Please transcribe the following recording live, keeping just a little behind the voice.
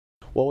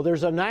Well,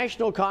 there's a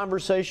national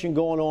conversation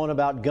going on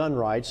about gun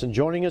rights, and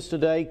joining us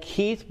today,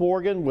 Keith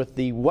Morgan with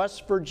the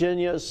West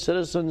Virginia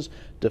Citizens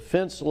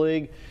Defense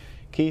League.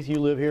 Keith, you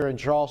live here in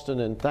Charleston,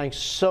 and thanks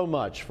so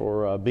much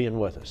for being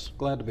with us.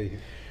 Glad to be here.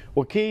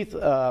 Well, Keith,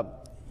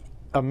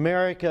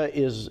 America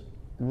is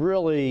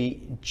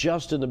really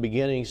just in the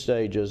beginning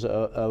stages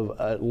of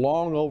a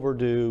long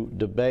overdue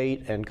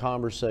debate and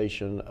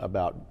conversation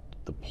about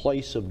the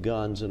place of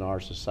guns in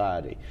our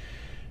society.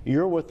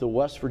 You're with the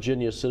West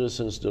Virginia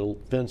Citizens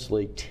Defense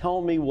League.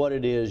 Tell me what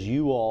it is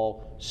you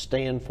all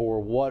stand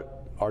for.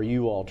 What are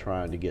you all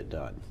trying to get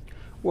done?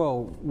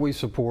 Well, we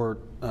support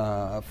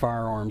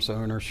firearms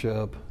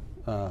ownership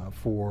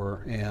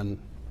and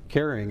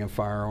carrying of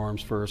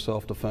firearms for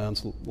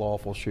self-defense,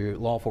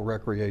 lawful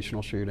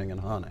recreational shooting,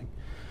 and hunting.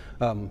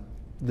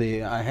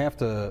 I have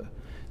to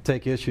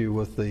take issue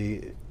with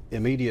the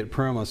immediate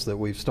premise that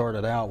we've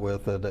started out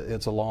with, that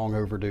it's a long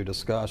overdue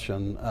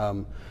discussion.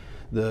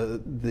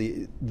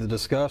 The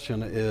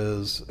discussion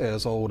is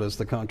as old as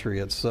the country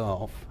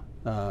itself.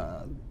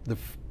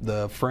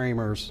 The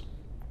framers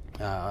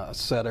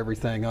set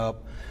everything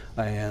up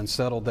and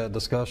settled that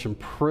discussion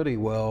pretty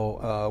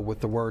well with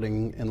the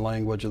wording and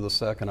language of the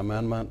Second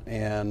Amendment,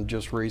 and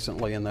just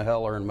recently in the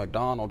Heller and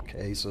McDonald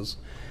cases,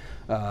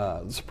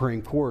 the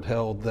Supreme Court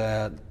held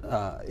that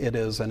it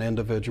is an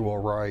indivial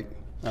right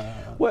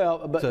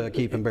to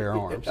keep and bear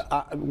arms.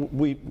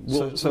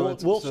 We'll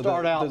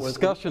start out with... The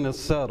discussion is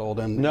settled.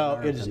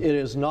 No, it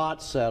is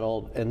not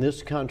settled, and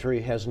this country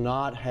has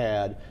not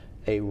had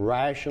a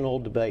rational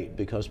debate,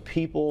 because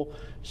people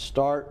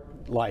start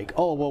like,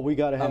 oh, well, we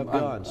got to have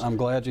guns. I'm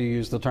glad you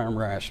used the term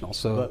rational.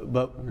 So,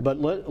 but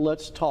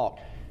let's talk.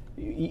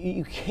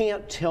 You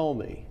can't tell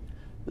me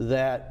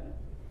that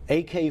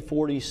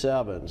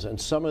AK-47s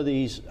and some of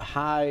these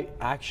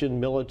high-action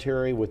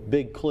military with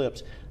big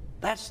clips,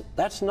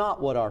 that's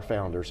not what our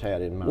founders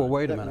had in mind. Well,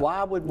 wait a minute.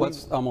 Why would we?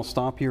 I'm going to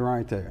stop you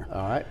right there.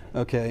 All right.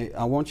 Okay,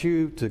 I want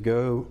you to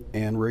go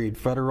and read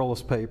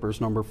Federalist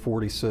Papers number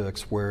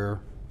 46, where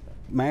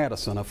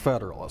Madison, a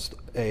Federalist,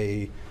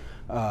 a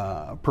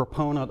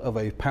proponent of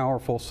a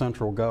powerful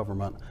central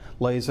government,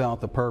 lays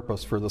out the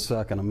purpose for the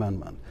Second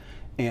Amendment.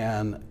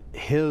 And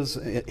his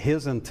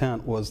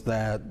intent was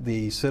that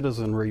the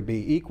citizenry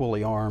be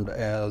equally armed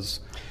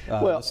as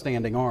a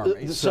standing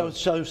army. So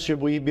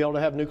should we be able to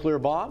have nuclear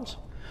bombs?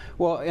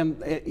 Well,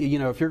 and you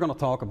know, if you're going to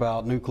talk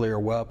about nuclear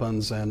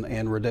weapons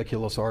and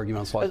ridiculous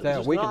arguments like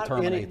that, we can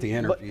terminate the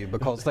interview,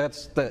 because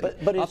that's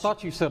I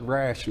thought you said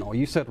rational.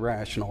 You said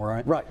rational,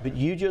 right? Right, but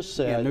you just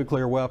said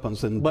nuclear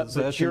weapons and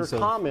but your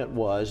comment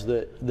was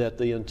that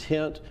the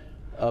intent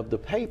of the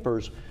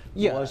papers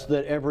was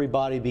that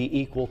everybody be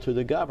equal to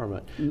the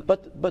government.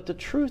 But the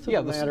truth of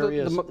the matter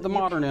is the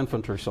modern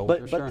infantry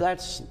soldier. But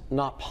that's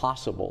not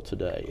possible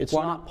today. It's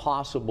not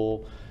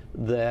possible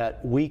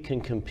that we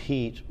can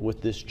compete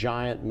with this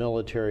giant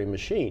military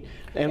machine.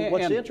 And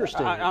what's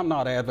interesting, I'm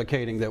not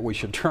advocating that we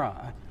should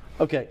try.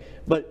 Okay,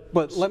 but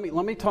let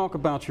me talk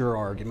about your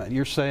argument.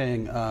 You're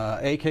saying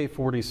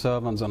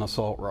AK-47s and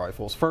assault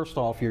rifles. First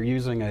off, you're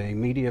using a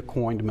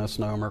media-coined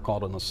misnomer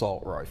called an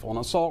assault rifle. An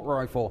assault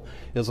rifle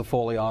is a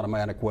fully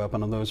automatic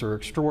weapon, and those are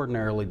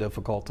extraordinarily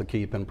difficult to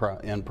keep in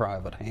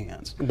private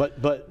hands.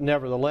 But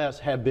nevertheless,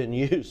 have been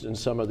used in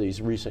some of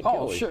these recent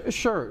killings.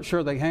 Oh,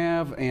 sure they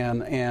have,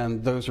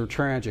 and those are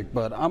tragic.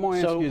 But I'm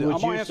going to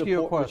ask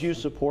you a question. Would you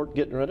support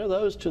getting rid of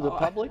those to the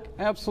public?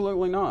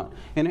 Absolutely not.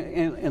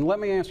 And let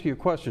me ask you a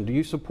question. Do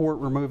you support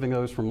removing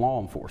those from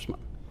law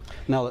enforcement?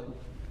 Now, the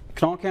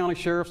Kanawha County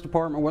Sheriff's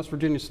Department, West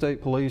Virginia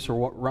State Police are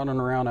running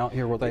around out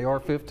here with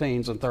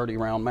AR-15s and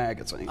 30-round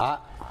magazines.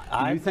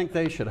 Do you think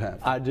they should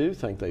have them? I do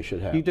think they should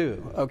have them. You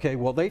do? Okay,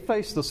 well, they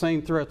face the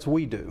same threats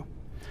we do.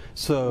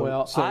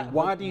 So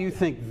why do you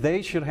think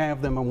they should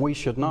have them and we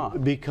should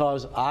not?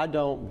 Because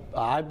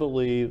I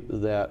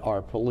believe that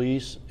our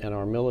police and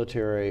our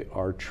military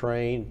are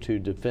trained to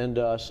defend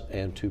us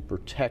and to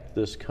protect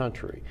this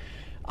country.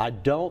 I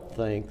don't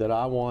think that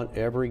I want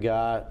every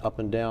guy up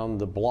and down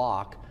the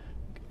block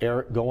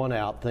going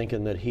out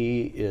thinking that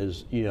he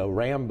is,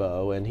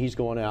 Rambo, and he's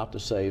going out to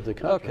save the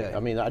country. Okay. I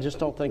mean, I just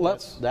don't think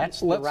that's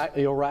the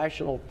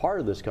irrational part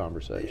of this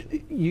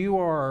conversation. You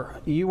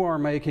are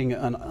making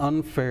an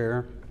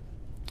unfair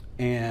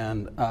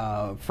and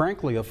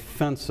frankly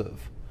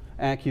offensive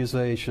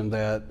accusation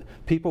that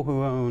people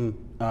who own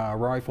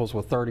rifles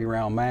with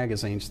 30-round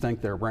magazines think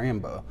they're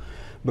Rambo.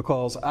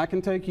 Because I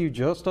can take you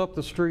just up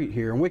the street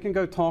here and we can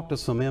go talk to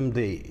some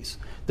MDs.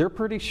 They're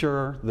pretty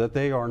sure that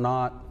they are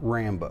not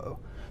Rambo.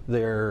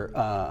 They're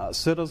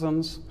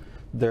citizens,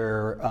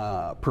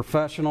 they're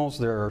professionals,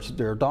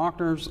 they're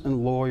doctors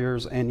and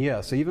lawyers, and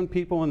yes, even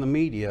people in the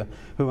media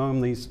who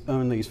own these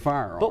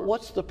firearms. But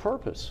what's the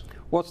purpose?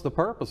 What's the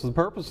purpose? The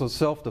purpose is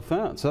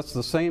self-defense. That's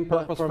the same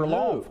purpose for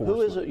law enforcement.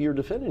 Who is it you're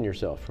defending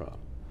yourself from?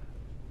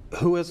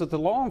 Who is it the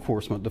law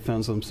enforcement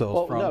defends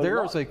themselves from? No,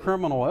 there is a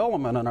criminal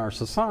element in our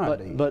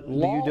society. But do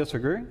you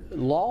disagree?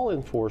 Law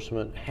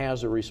enforcement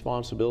has a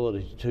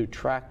responsibility to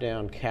track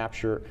down,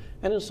 capture,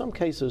 and in some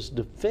cases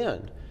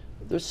defend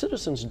The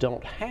citizens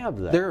don't have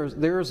that.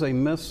 There's a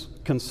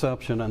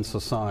misconception in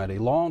society.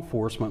 Law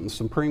enforcement, and the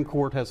Supreme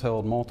Court has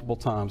held multiple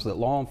times that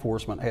law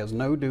enforcement has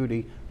no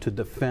duty to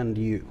defend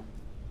you.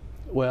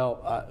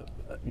 Well,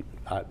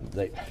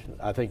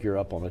 I think you're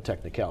up on a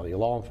technicality.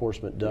 Law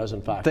enforcement does,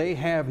 in fact. They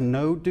have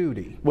no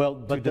duty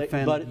to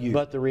defend you.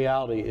 But the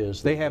reality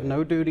is they have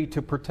no duty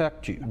to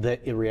protect you. The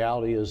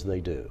reality is they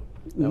do.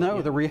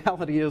 No, the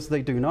reality is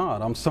they do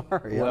not. I'm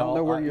sorry. I don't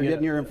know where you're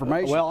getting your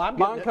information. Well,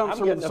 Mine comes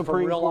from the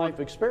Supreme real Court. life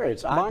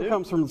experience. Mine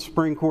comes from the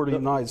Supreme Court of the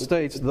United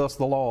States, thus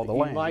the law of the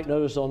land. You might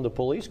notice on the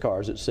police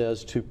cars it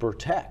says to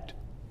protect,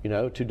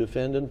 to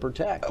defend and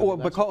protect. Well,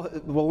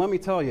 let me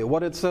tell you,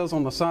 what it says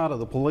on the side of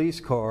the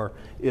police car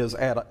is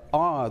at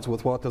odds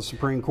with what the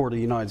Supreme Court of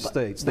the United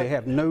States. They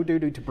have no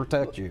duty to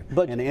protect you.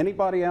 And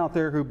anybody out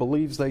there who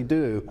believes they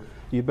do,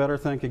 you better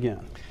think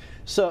again.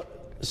 So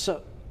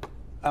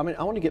I mean,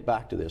 I want to get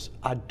back to this.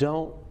 I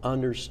don't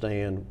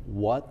understand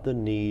what the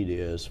need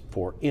is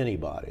for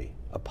anybody,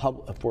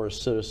 for a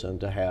citizen,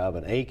 to have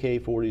an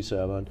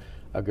AK-47,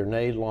 a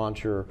grenade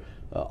launcher,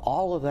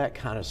 all of that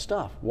kind of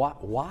stuff.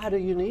 Why do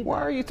you need that?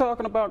 Why are you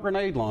talking about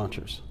grenade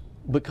launchers?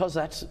 Because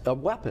that's a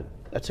weapon.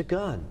 That's a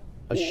gun.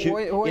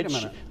 Wait a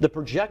minute. The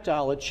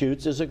projectile it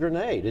shoots is a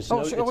grenade. It's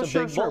a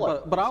big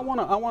bullet. But I want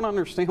to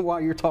understand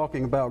why you're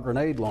talking about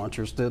grenade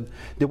launchers. Did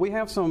we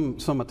have some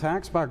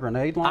attacks by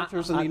grenade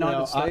launchers in the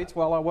United States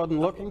while I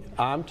wasn't looking?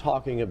 I'm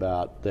talking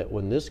about that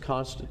when this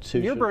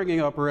Constitution. You're bringing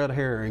up red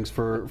herrings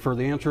for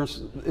the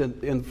interest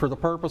and for the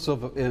purpose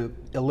of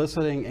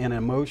eliciting an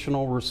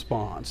emotional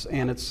response,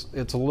 and it's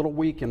a little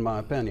weak in my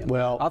opinion.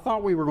 Well, I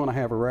thought we were going to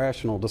have a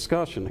rational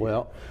discussion here.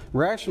 Well,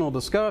 rational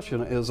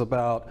discussion is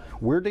about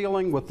we're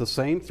dealing with the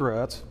same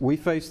threats. We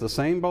face the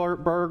same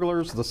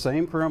burglars, the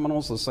same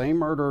criminals, the same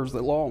murderers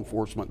that law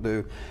enforcement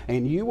do,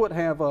 and you would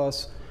have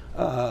us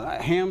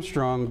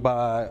hamstrung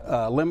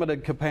by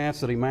limited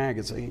capacity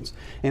magazines.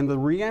 And the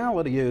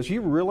reality is,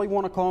 you really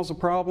want to cause a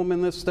problem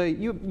in this state,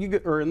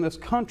 or in this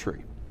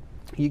country,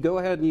 you go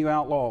ahead and you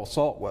outlaw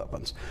assault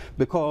weapons,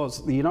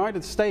 because the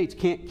United States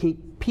can't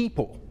keep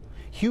people,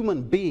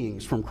 human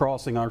beings, from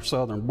crossing our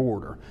southern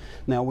border.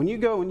 Now, when you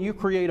go and you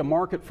create a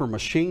market for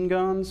machine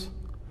guns,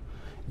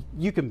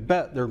 you can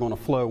bet they're going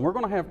to flow. We're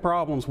going to have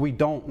problems we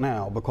don't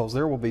now, because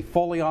there will be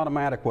fully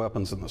automatic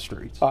weapons in the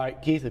streets. All right,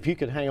 Keith, if you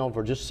could hang on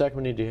for just a second,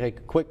 we need to take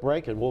a quick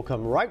break, and we'll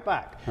come right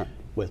back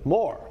with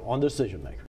more on Decision Maker.